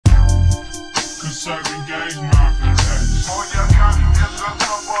Servin gangs my contagion. All you got is a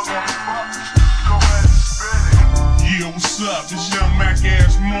couple of bucks. Go ahead and spit it. Yeah, what's up? This young Mac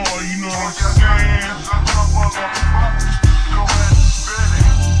ass more, you know what I'm saying? A couple of bucks. Go ahead and spit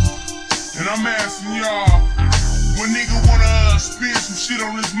it. And I'm asking y'all, when nigga wanna spin some shit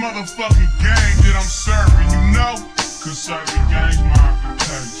on this motherfucking gang that I'm serving, you know? Cause Servin gangs my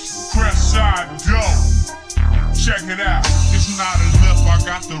contagion. Crest side dope. Check it out, it's not enough, I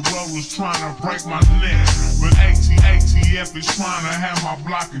got the rollers trying to break my neck. But ATF is trying to have my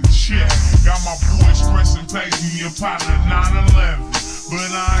block in check. Got my boys stressing, paging your partner 911. But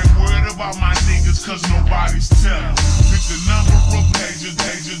I ain't worried about my niggas cause nobody's telling. Pick the number of pages,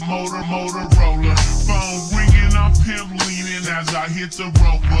 Motorola. Phone ringing, I'm pimp leaning as I hit the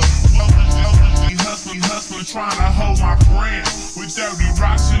roper. Hustling, trying to hold my brand. With 30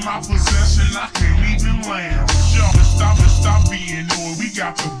 rocks in my possession, I can't even land. Stop being annoyed, we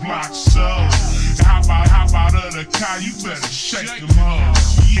got the block sold. How about other car, you better shake them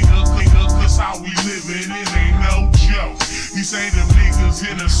hoes. Cause how we living, it ain't no joke. He say them niggas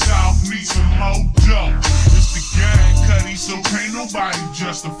in the south need some more dope. It's the gang cutty, so can't nobody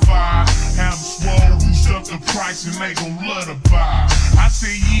justify. Have them swole, boost up the price and they gon' love to buy. I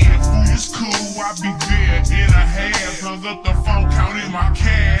say yeah, food is cool, I be there in a half. Hung up the phone, counting my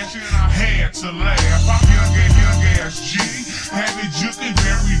cash, had to laugh. I'm young ass G, have it jukin'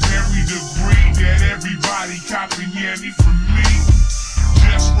 very degree that everybody copying me from me.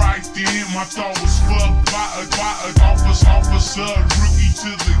 Just right then, my thought was fucked by a officer, rookie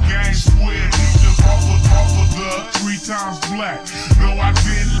to the gang, swear he just off of the 3 times black. No, I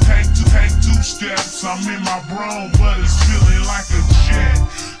didn't take two steps, I'm in my Bron, but it's feeling like a jet.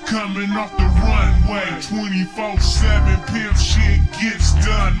 Coming off the runway, 24/7 pimp shit gets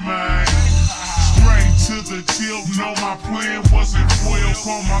done, man. Straight to the tilt, no my plan wasn't foil.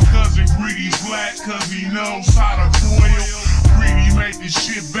 Call my cousin Greedy Black, cause he knows how to foil. Greedy made this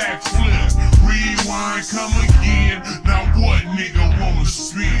shit backflip. Rewind, come again. Now what nigga wanna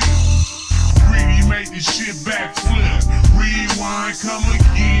spin? Greedy made this shit backflip. Rewind, come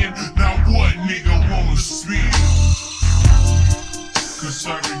again. Now what nigga wanna spin? Cause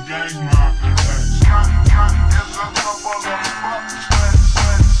Servin gangs my contagion.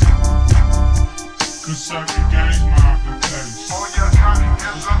 Cause Servin gangs my contagion. All you got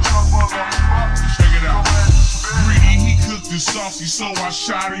is a couple of bucks. Check it out. Greedy, he cooked the saucy, so I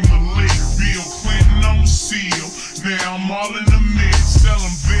shot him a lick. Bill Clinton on the seal. Now I'm all in the mix. Sell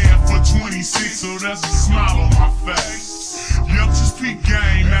him there for 26, so there's a smile on my face. Youngsters peak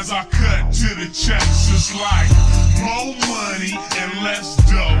game as I cut to the chase. It's like more money and less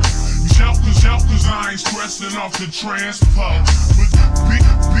dough. Jokers, I ain't stressing off the transport. But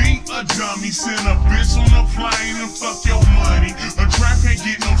beat a dummy, send a bitch on the plane and fuck your money. A trap can't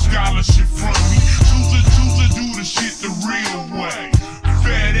get no scholarship from me. Choose to do the shit the real way.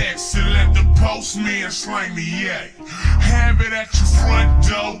 FedEx and let the postman slang the yay. Have it at your front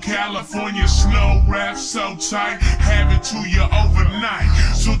door. California snow wrap so tight, have it to you overnight.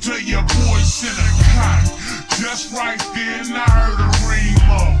 So tell your boys send a kite. Just right then I heard a ring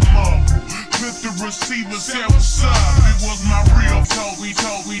mobile. Clip the receiver, said what's up. It was my real told me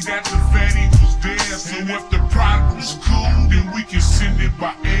that the fatty was there. So if the product was cool, then we can send it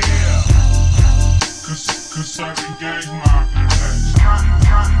by air. Cause Servin gangs my contagion.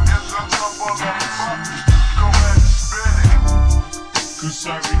 Cause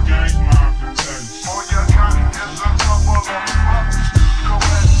Servin gangs my contagion. All you got is a couple of bucks. Go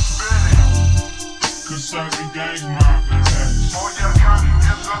ahead and spit it. Cause Servin gangs my contagion. All you got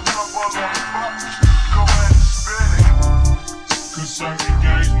is a couple of bucks. Go ahead and spit it. Cause Servin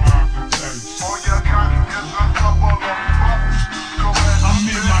gangs my contagion. All you got is a couple of bucks. Go ahead and I'm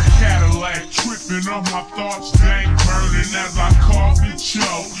in my Cadillac, tripping off my thoughts, dank burning as I cough and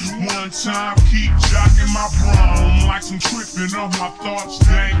choke. One time, keep jocking my Bron, like some tripping off my thoughts,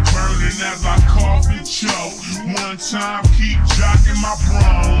 dank burning as I cough and choke. One time, keep jocking my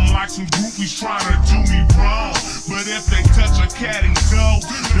Bron, like some groupies trying to do me wrong. But if they touch a caddy dough,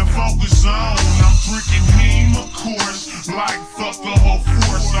 the focus on. I'm drinking heme, of course, like fuck the whole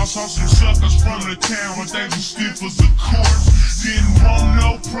force. I saw some suckers from the town, but they was stiff as a corpse. Didn't want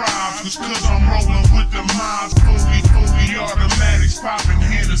no props, cause I'm rolling with the mobs, fully automatics, popping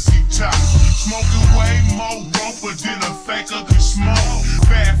Hennessy tops. Smoking way more roper than a faker can smoke.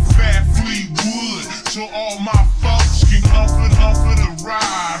 Fat Fleetwood, so all my folks can offer the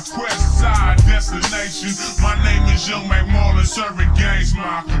ride. Quest side destination. My name is Young McMullen, Servin gangs my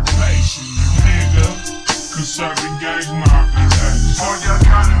occupation, nigga. Cause Servin gangs my occupation. all you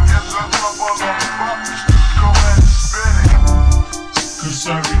got is a couple of bucks. Go ahead and spit it. Cause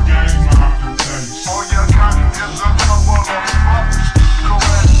Servin gang my occupation. All you got is a couple of bucks. Go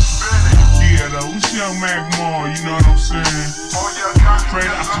ahead and spin it. Yeah though, it's Young Mac Moore, you know what I'm saying? All you got Straight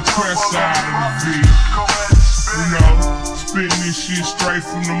is out a the press couple side of of the bucks. V. Go ahead and spin You it. know, spitting this shit straight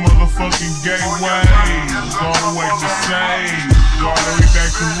from the motherfucking gateway. All the way to save, all the way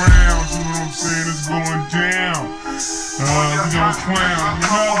back around, you know what I'm saying? It's going down. We gon' clown, you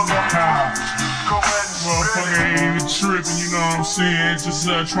know? Go ahead and Motherfucker spin it. ain't even tripping, you know what I'm saying? Just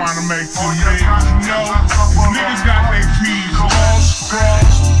trying to make some niggas, you know? These niggas got their P's lost,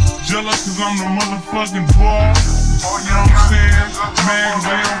 crossed, jealous cause I'm the motherfucking boss. You know what I'm saying? Man, cause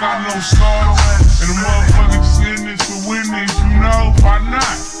they don't got no stars. And the motherfuckers just in this to win this, you know? Why not?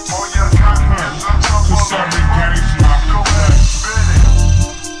 All you got is a couple Cause of Servin gangs my Go ahead and spin it.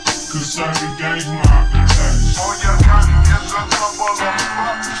 Cause Servin gangs my occupation. All you got is a couple of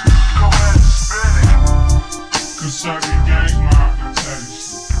bucks. Go ahead and spin it. Cause Servin gangs my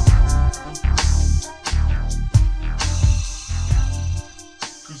occupation.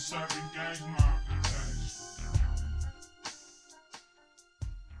 Cause Servin